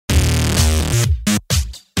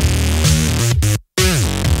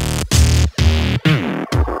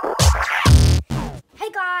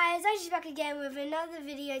again with another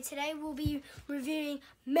video. Today we'll be reviewing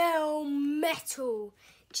Melmetal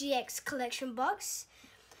GX collection box.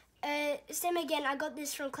 Same again, I got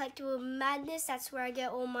this from Collectible Madness. That's where I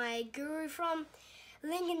get all my guru from.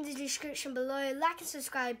 Link in the description below. Like and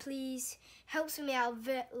subscribe please. Helps me out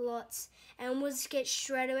lots. And we'll just get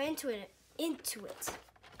straight away into it.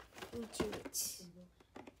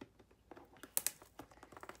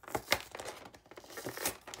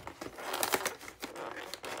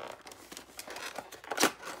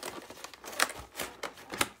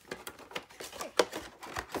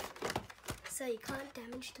 So you can't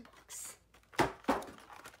damage the box.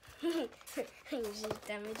 You just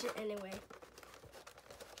damage it anyway.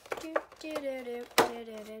 I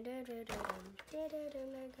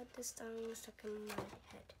got this tongue stuck in my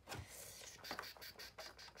head.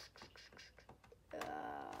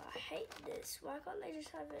 I hate this. Why can't they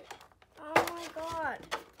just have it? Oh my god.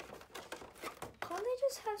 Can't they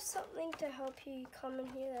just have something to help you come in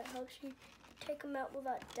here that helps you take them out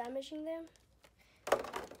without damaging them?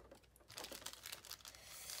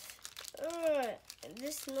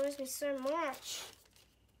 This annoys me so much.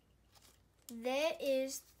 There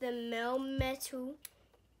is the Melmetal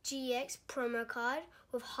GX promo card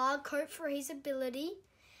with hard coat for his ability,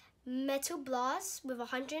 Metal Blast with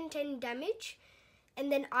 110 damage,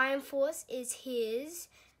 and then Iron Force is his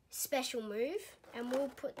special move, and we'll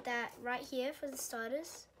put that right here for the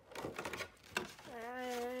starters.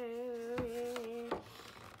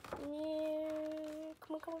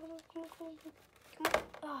 Come on.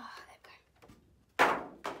 Oh,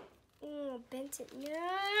 oh, bent it.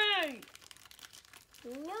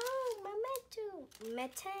 No, my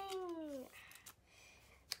Metang.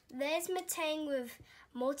 There's Metang with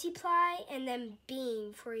multiply and then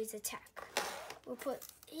beam for his attack. We'll put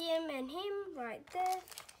him and him right there.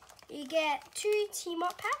 You get 2 team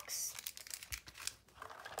up packs,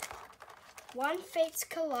 1 Fates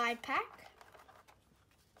Collide pack,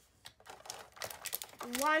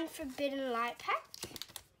 1 Forbidden Light pack,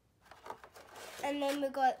 and then we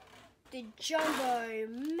got the Jumbo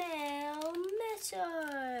Melmetal.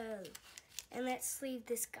 And let's sleeve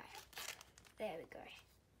this guy up. There we go.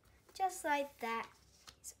 Just like that.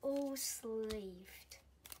 It's all sleeved.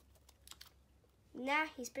 Now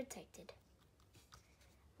he's protected.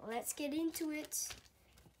 Let's get into it.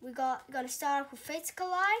 We're gonna start off with Fates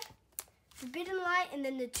Collide, Forbidden Light, and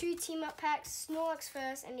then the 2 team up packs, Snorlax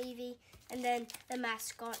first and Eevee, and then the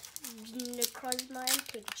mascot, Necrozma and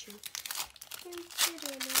Pikachu.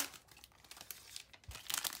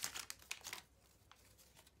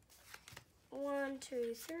 1,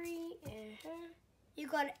 2, 3. You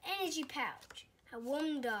got an energy pouch, a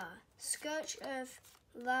Wanda, Scorch Earth,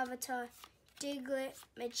 Larvitar, Diglett,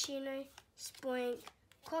 Machino, Spoink,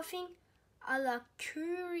 Coughing,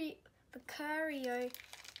 Vicario,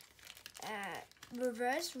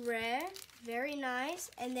 reverse rare, very nice,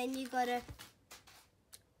 and then you got a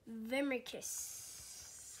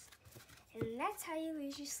Vimricus. And that's how you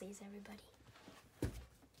lose your sleeves, everybody.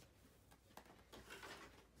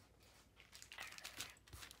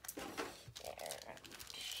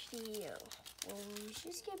 We'll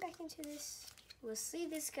just get back into this. We'll sleeve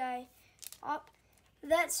this guy up.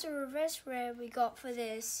 That's the reverse rare we got for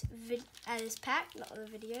this pack, not the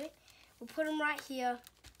video. We'll put them right here.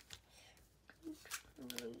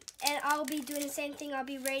 And I'll be doing the same thing. I'll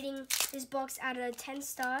be rating this box out of 10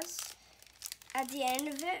 stars at the end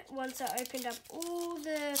of it, once I opened up all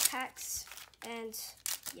the packs. And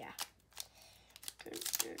yeah.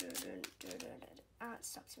 Ah, it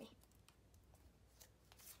sucks me.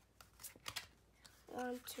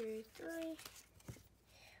 1, 2, 3.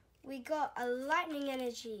 We got a Lightning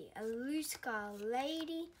Energy, a Lusker,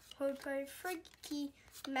 Lady, Hopo, Friggy,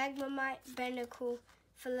 Magmamite, Bendicle,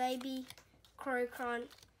 Falabi, Crocron,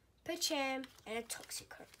 Pacham, and a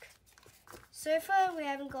Toxicroak. So far we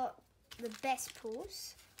haven't got the best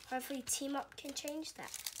pulls. Hopefully Team Up can change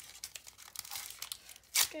that.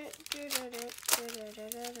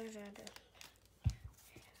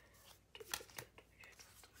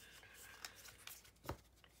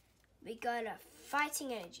 We got a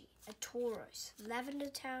Fighting Energy, a Tauros, Lavender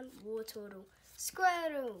Town, Wartortle,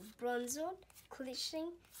 Squirtle, Bronzor,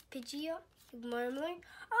 Glitchling, Pidgeot, Momo.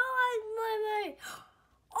 Oh, Momo!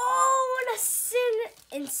 Oh,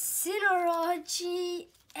 and a Incineroar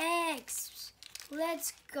GX.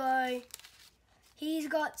 Let's go. He's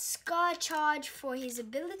got Scar Charge for his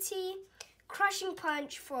ability, Crushing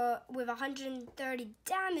Punch with 130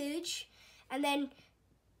 damage, and then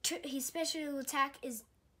his special attack is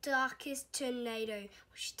Darkest Tornado,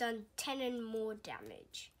 which has done 10 and more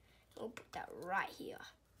damage. We'll put that right here.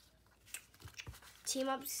 Team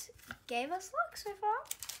Ups gave us luck so far.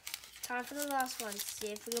 Time for the last one. See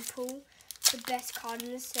if we can pull the best card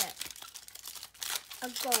in the set. A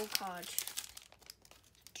gold card.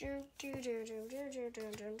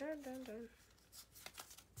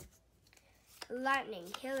 Lightning,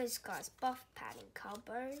 Healer's Cards, Buff Padding,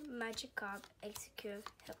 Carbo, Magic Carb, Execute,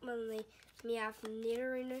 Hitmonlee, Meowth,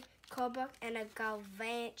 Nidorino, Cobok, and a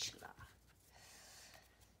Galvantula.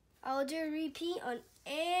 I'll do a repeat on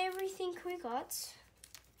everything we got.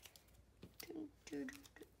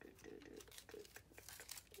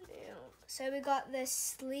 So we got the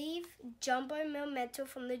sleeve Jumbo Melmetal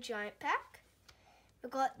from the Giant Pack. We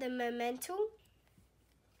got the Melmetal,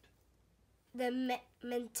 the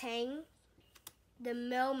Mentang, the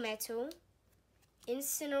Melmetal,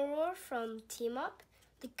 Incineroar from Team Up,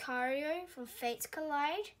 the Cario from Fates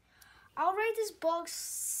Collide. I'll rate this box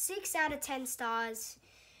 6 out of 10 stars.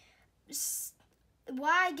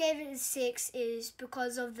 Why I gave it a 6 is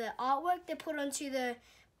because of the artwork they put onto the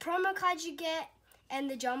promo cards you get and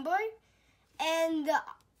the Jumbo. And the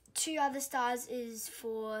 2 other stars is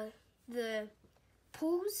for the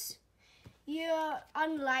pulls. You're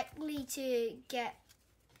unlikely to get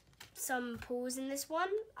some pulls in this one.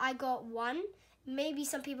 I got 1. Maybe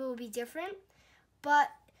some people will be different,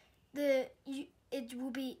 but it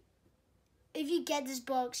will be, if you get this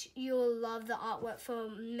box, you'll love the artwork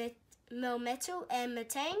for Melmetal and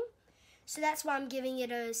Metang. So that's why I'm giving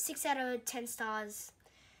it a 6 out of 10 stars.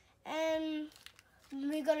 And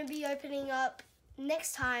we're going to be opening up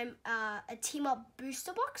next time a Team Up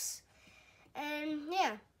booster box. And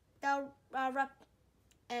yeah, that'll wrap.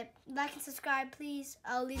 Like and subscribe, please.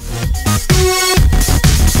 I'll leave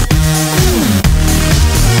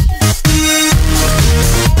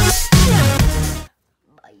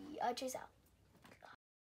Bye. Cheers out.